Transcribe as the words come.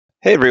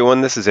Hey everyone,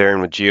 this is Aaron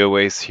with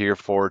GeoWays here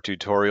for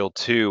tutorial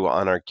 2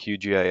 on our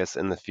QGIS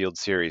in the Field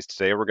series.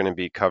 Today we're going to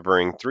be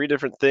covering 3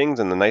 different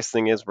things, and the nice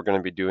thing is we're going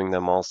to be doing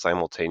them all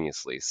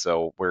simultaneously.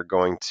 So we're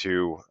going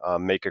to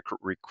make a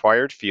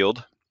required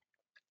field.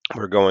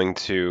 We're going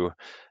to,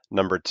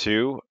 number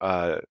 2,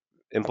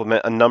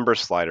 implement a number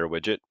slider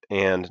widget,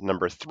 and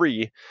number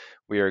 3,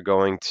 we are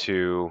going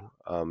to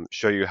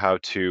show you how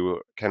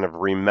to kind of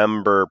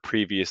remember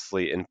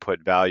previously input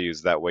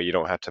values. That way you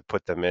don't have to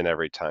put them in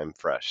every time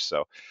fresh.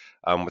 So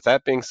with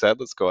that being said,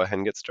 let's go ahead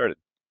and get started.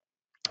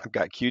 I've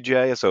got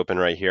QGIS open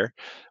right here.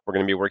 We're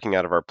going to be working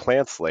out of our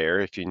plants layer.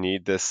 If you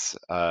need this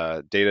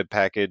data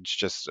package,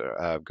 just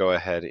go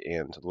ahead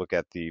and look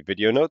at the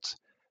video notes.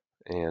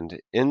 And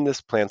in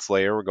this plants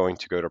layer, we're going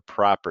to go to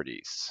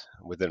properties.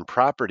 Within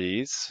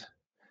properties,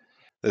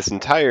 this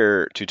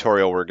entire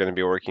tutorial, we're going to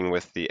be working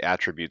with the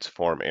attributes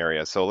form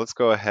area. So let's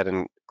go ahead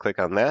and click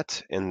on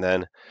that. And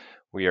then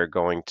we are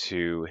going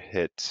to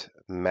hit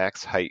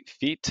max height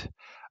feet.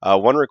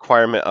 One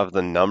requirement of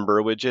the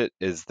number widget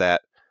is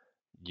that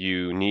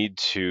you need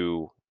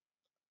to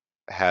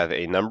have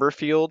a number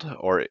field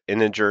or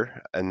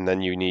integer, and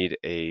then you need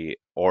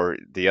or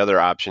the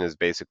other option is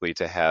basically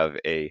to have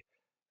a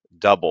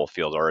double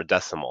field or a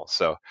decimal.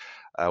 So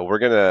we're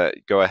going to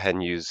go ahead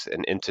and use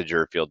an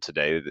integer field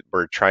today.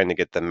 We're trying to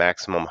get the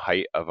maximum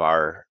height of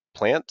our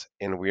plant,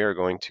 and we are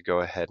going to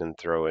go ahead and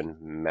throw in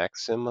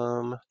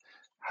maximum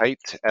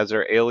height as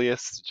our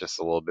alias, just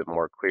a little bit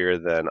more clear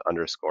than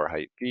underscore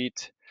height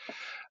feet.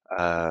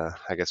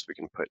 I guess we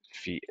can put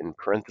feet in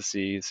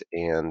parentheses,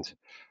 and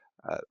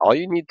all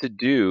you need to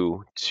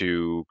do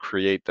to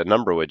create the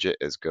number widget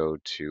is go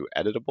to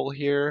editable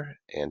here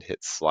and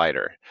hit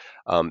slider.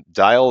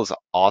 Dial is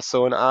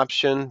also an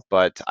option,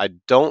 but I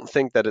don't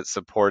think that it's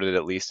supported,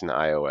 at least in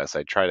iOS.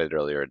 I tried it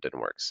earlier, it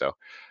didn't work. So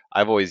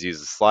I've always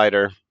used a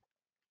slider.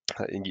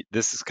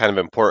 This is kind of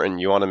important.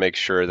 You want to make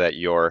sure that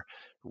your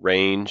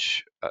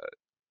range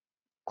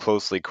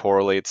closely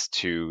correlates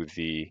to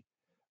the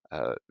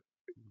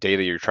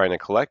data you're trying to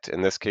collect.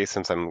 In this case,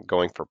 since I'm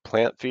going for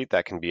plant feet,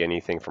 that can be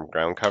anything from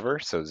ground cover,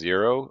 so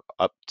 0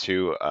 up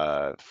to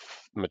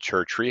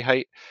mature tree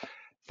height.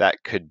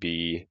 That could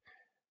be,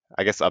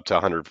 I guess, up to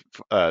 100,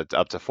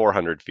 up to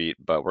 400 feet,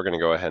 but we're going to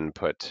go ahead and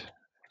put,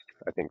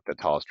 I think the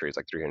tallest tree is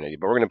like 380,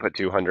 but we're going to put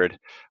 200.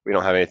 We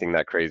don't have anything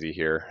that crazy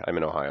here. I'm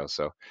in Ohio,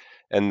 so.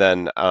 And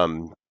then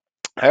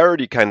I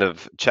already kind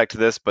of checked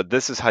this, but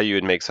this is how you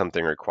would make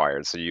something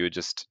required. So you would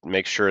just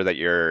make sure that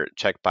your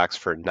checkbox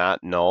for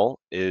not null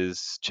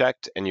is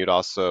checked, and you'd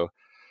also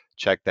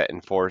check that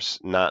enforce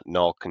not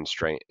null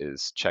constraint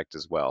is checked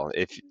as well.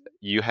 If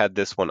you had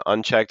this one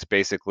unchecked,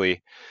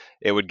 basically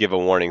it would give a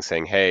warning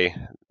saying, hey,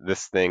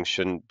 this thing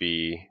shouldn't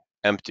be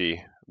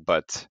empty,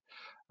 but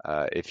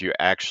if you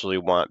actually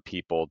want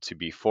people to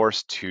be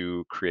forced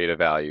to create a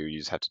value, you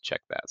just have to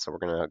check that. So we're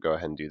going to go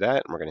ahead and do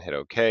that, and we're going to hit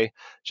OK.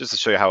 Just to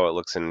show you how it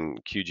looks in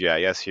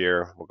QGIS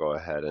here, we'll go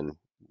ahead and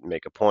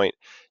make a point.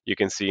 You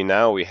can see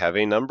now we have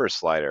a number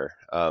slider.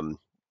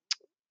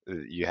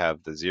 You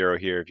have the 0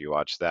 here. If you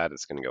watch that,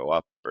 it's going to go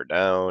up or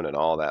down and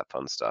all that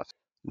fun stuff.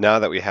 Now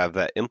that we have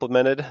that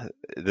implemented,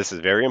 this is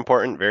very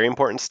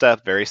important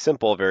step, very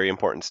simple, very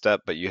important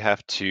step, but you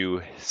have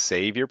to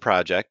save your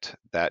project.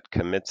 That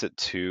commits it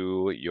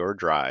to your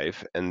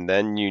drive, and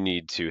then you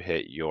need to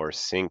hit your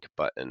sync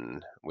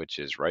button, which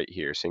is right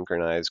here,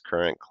 synchronize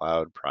current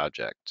cloud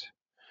project.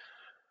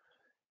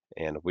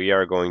 And we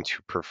are going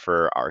to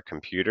prefer our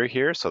computer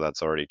here, so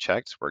that's already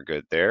checked. We're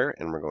good there,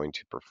 and we're going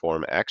to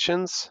perform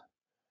actions.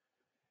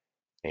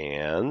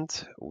 And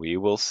we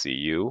will see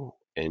you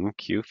in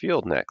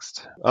QField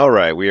next. All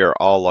right, we are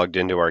all logged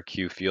into our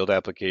QField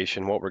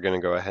application. What we're going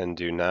to go ahead and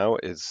do now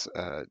is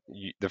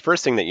the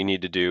first thing that you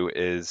need to do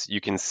is you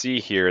can see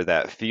here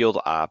that Field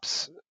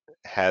Ops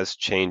has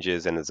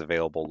changes and is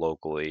available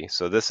locally.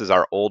 So this is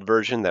our old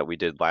version that we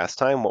did last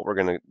time. What we're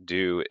going to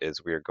do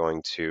is we are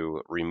going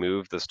to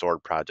remove the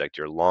stored project.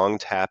 You're long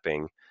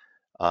tapping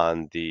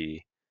on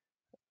the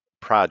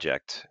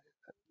project,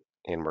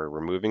 and we're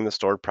removing the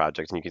stored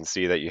project, and you can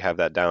see that you have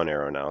that down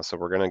arrow now. So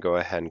we're going to go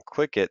ahead and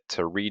click it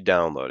to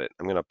re-download it.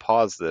 I'm going to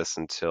pause this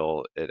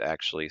until it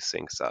actually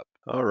syncs up.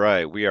 All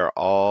right, we are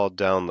all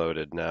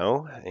downloaded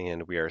now,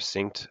 and we are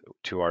synced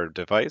to our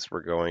device.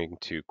 We're going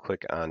to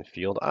click on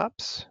Field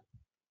Ops,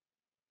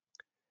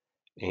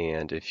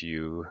 and if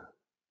you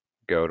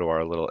go to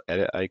our little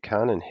edit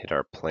icon and hit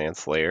our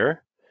plants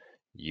layer,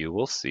 you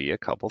will see a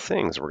couple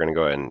things. We're going to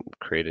go ahead and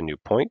create a new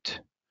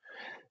point.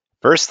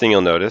 First thing you'll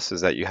notice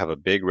is that you have a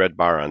big red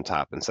bar on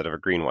top instead of a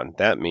green one.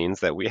 That means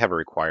that we have a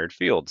required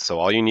field. So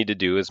all you need to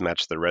do is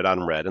match the red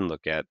on red and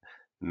look at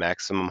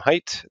maximum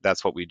height.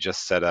 That's what we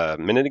just said a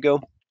minute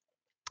ago.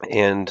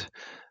 And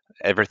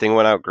everything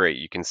went out great.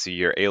 You can see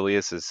your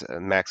alias is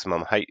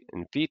maximum height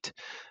in feet.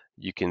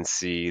 You can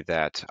see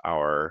that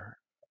our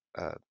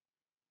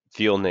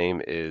field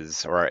name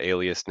is, or our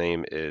alias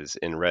name is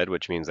in red,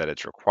 which means that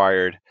it's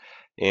required.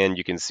 And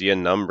you can see a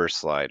number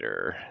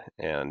slider.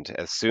 And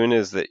as soon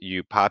as that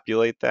you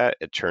populate that,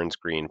 it turns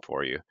green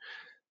for you.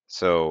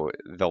 So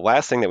the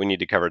last thing that we need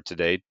to cover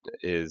today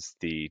is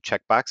the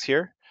checkbox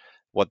here.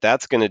 What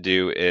that's going to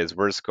do is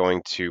we're just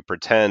going to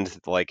pretend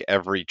like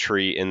every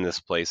tree in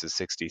this place is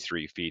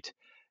 63 feet,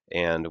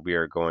 and we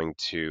are going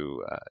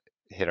to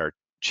hit our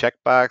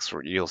checkbox.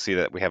 Where you'll see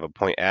that we have a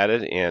point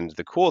added, and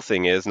the cool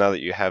thing is now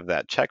that you have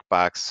that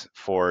checkbox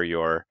for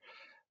your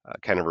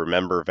kind of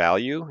remember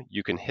value,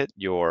 you can hit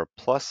your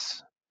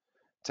plus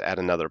to add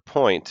another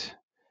point,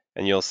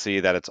 and you'll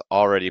see that it's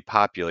already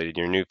populated.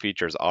 Your new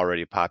feature is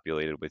already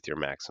populated with your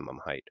maximum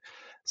height.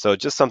 So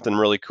just something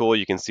really cool.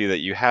 You can see that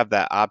you have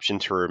that option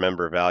to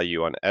remember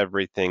value on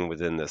everything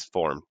within this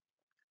form.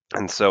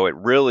 And so it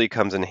really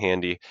comes in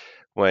handy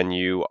when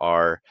you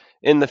are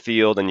in the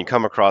field and you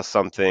come across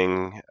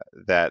something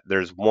that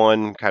there's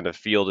one kind of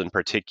field in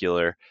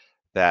particular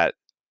that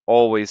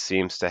always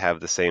seems to have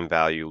the same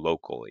value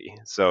locally.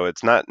 So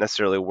it's not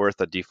necessarily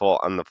worth a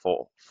default on the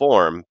full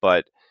form,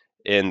 but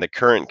in the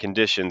current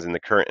conditions, in the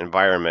current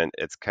environment,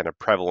 it's kind of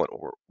prevalent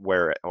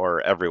where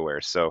or everywhere.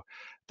 So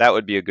that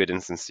would be a good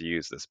instance to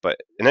use this.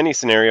 But in any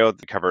scenario,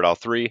 we covered all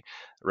three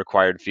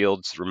required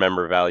fields,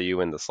 remember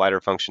value, and the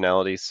slider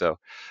functionality. So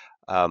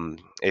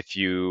if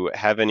you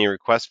have any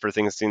requests for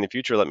things to see in the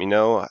future, let me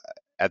know.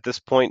 At this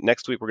point,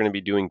 next week, we're going to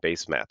be doing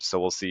base maps. So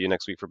we'll see you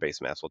next week for base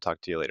maps. We'll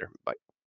talk to you later. Bye.